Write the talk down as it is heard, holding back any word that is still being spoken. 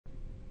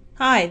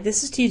Hi,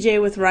 this is TJ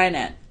with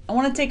Ryonet. I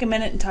want to take a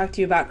minute and talk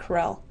to you about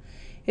Corel.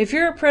 If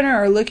you're a printer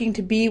or looking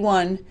to be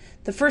one,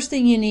 the first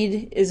thing you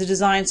need is a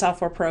design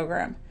software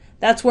program.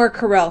 That's where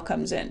Corel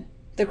comes in.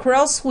 The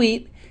Corel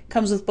suite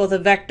comes with both a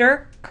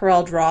vector,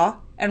 CorelDraw,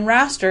 and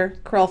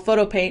raster, Corel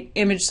Photo Paint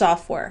image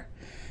software.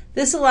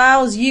 This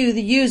allows you,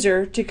 the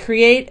user, to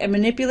create and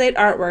manipulate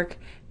artwork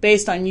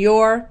based on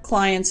your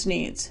client's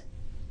needs.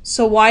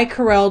 So why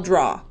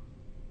CorelDraw?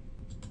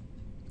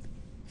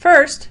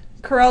 First,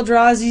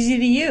 CorelDraw is easy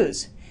to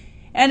use,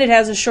 and it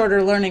has a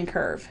shorter learning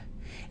curve.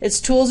 Its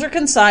tools are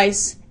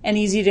concise and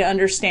easy to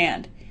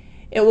understand.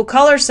 It will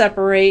color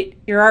separate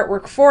your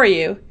artwork for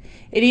you.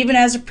 It even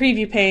has a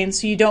preview pane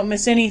so you don't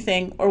miss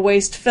anything or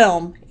waste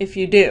film if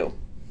you do.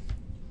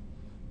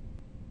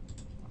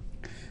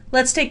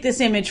 Let's take this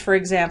image for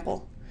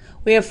example.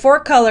 We have 4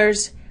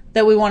 colors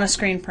that we want to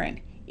screen print.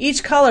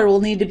 Each color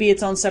will need to be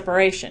its own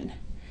separation.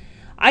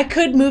 I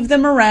could move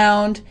them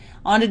around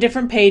onto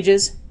different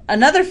pages,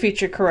 another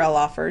feature Corel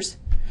offers,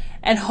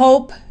 and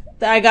hope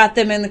that I got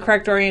them in the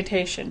correct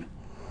orientation.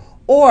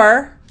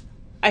 Or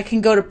I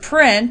can go to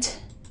print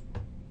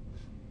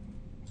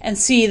and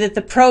see that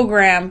the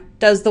program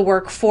does the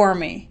work for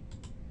me.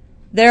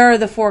 There are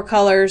the 4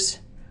 colors.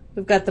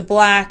 We've got the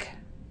black,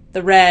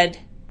 the red,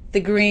 the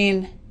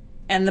green,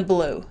 and the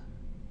blue.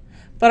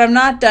 But I'm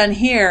not done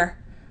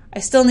here. I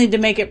still need to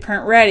make it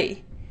print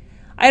ready.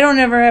 I don't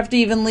ever have to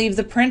even leave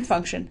the print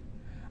function.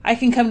 I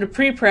can come to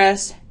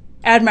prepress,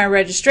 add my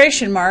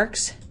registration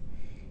marks,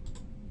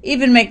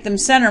 even make them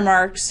center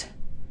marks,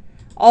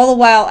 all the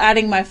while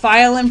adding my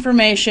file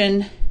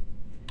information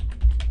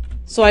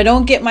so I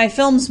don't get my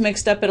films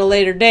mixed up at a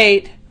later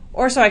date,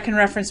 or so I can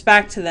reference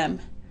back to them.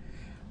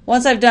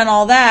 Once I've done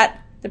all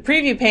that, the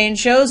preview pane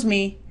shows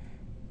me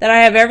that I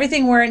have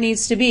everything where it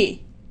needs to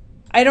be.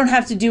 I don't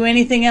have to do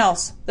anything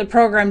else. The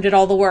program did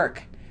all the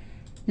work.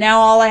 Now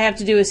all I have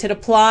to do is hit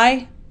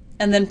apply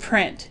and then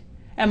print,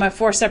 and my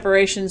 4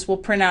 separations will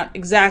print out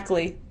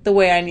exactly the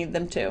way I need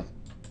them to.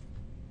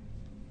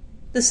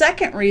 The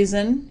second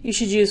reason you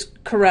should use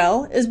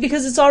Corel is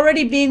because it's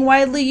already being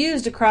widely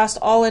used across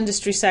all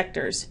industry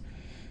sectors.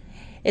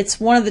 It's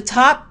one of the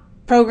top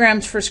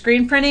programs for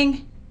screen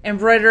printing,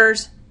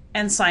 embroiderers,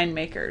 and sign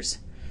makers.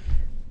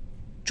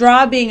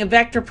 Draw being a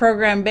vector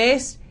program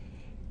based,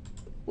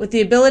 with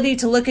the ability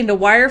to look into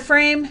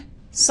wireframe,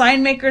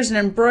 sign makers and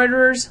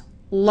embroiderers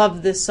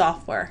love this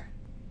software.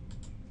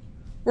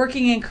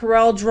 Working in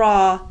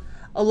CorelDraw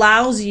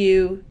allows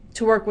you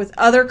to work with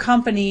other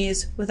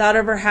companies without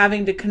ever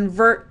having to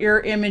convert your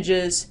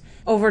images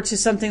over to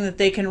something that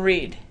they can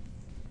read.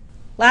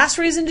 Last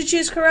reason to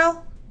choose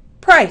Corel?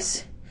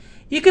 Price.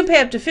 You can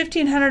pay up to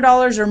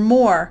 $1,500 or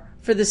more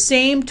for the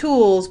same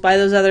tools by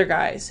those other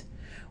guys.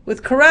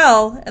 With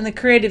Corel and the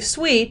Creative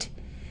Suite,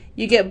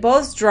 you get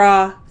both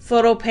Draw,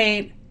 Photo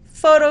Paint,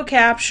 Photo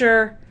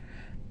Capture,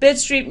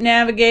 Bitstream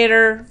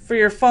Navigator for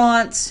your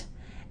fonts,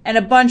 and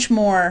a bunch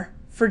more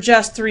for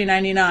just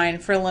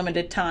 $3.99 for a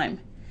limited time.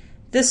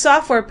 This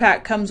software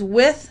pack comes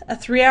with a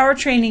 3-hour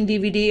training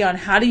DVD on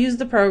how to use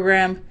the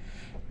program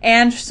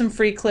and some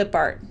free clip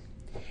art.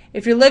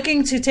 If you're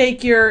looking to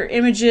take your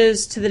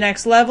images to the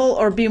next level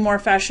or be more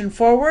fashion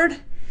forward,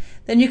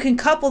 then you can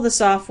couple the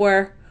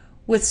software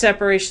with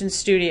Separation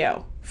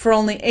Studio for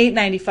only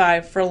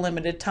 $8.95 for a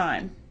limited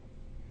time.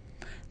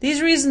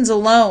 These reasons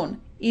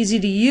alone, easy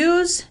to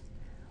use,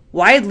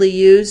 widely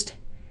used,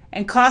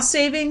 and cost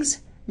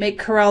savings, make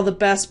Corel the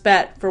best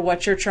bet for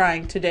what you're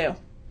trying to do.